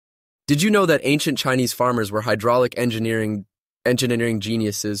Did you know that ancient Chinese farmers were hydraulic engineering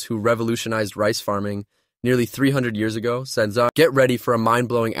geniuses who revolutionized rice farming nearly 300 years ago? Get ready for a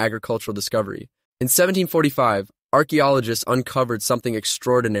mind-blowing agricultural discovery. In 1745, archaeologists uncovered something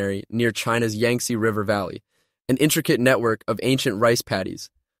extraordinary near China's Yangtze River Valley, an intricate network of ancient rice paddies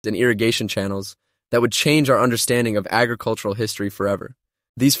and irrigation channels that would change our understanding of agricultural history forever.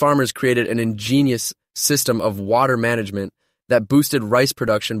 These farmers created an ingenious system of water management that boosted rice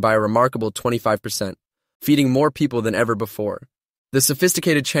production by a remarkable 25%, feeding more people than ever before. The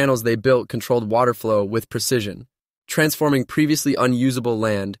sophisticated channels they built controlled water flow with precision, transforming previously unusable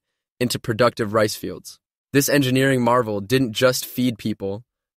land into productive rice fields. This engineering marvel didn't just feed people,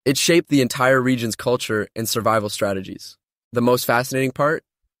 it shaped the entire region's culture and survival strategies. The most fascinating part?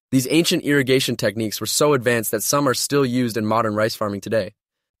 These ancient irrigation techniques were so advanced that some are still used in modern rice farming today.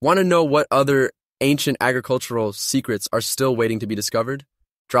 Want to know what other ancient agricultural secrets are still waiting to be discovered?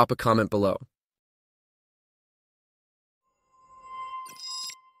 Drop a comment below.